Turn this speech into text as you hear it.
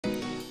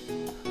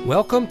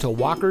Welcome to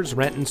Walker's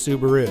Renton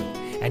Subaru,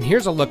 and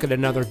here's a look at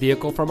another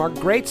vehicle from our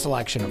great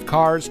selection of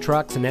cars,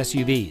 trucks, and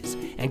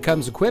SUVs, and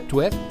comes equipped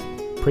with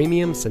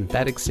premium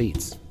synthetic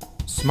seats,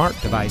 smart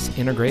device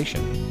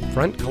integration,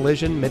 front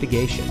collision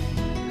mitigation,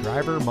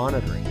 driver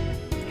monitoring,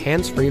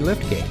 hands-free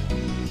liftgate,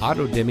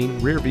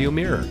 auto-dimming rear-view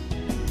mirror,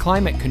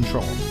 climate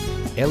control,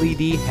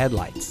 LED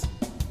headlights,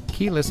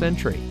 keyless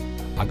entry,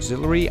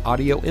 auxiliary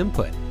audio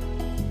input.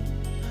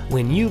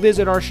 When you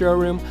visit our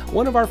showroom,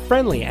 one of our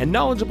friendly and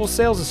knowledgeable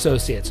sales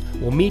associates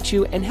will meet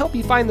you and help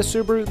you find the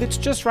Subaru that's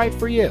just right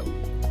for you.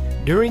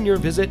 During your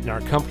visit in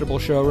our comfortable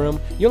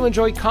showroom, you'll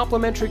enjoy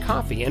complimentary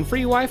coffee and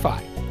free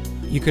Wi-Fi.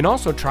 You can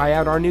also try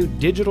out our new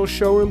digital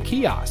showroom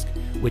kiosk,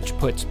 which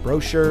puts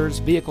brochures,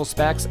 vehicle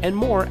specs, and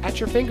more at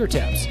your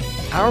fingertips.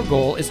 Our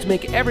goal is to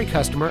make every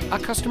customer a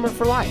customer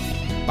for life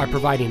by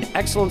providing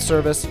excellent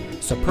service,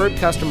 superb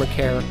customer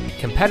care,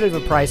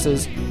 competitive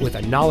prices, with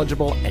a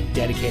knowledgeable and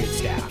dedicated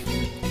staff.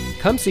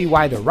 Come see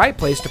why the right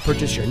place to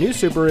purchase your new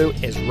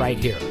Subaru is right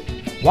here.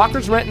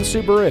 Walker's Renton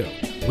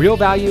Subaru. Real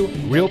value,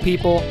 real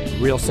people,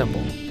 real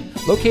simple.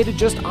 Located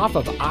just off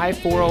of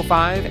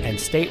I-405 and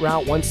State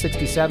Route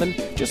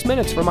 167, just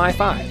minutes from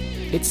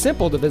I-5. It's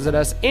simple to visit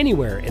us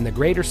anywhere in the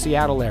greater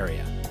Seattle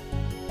area.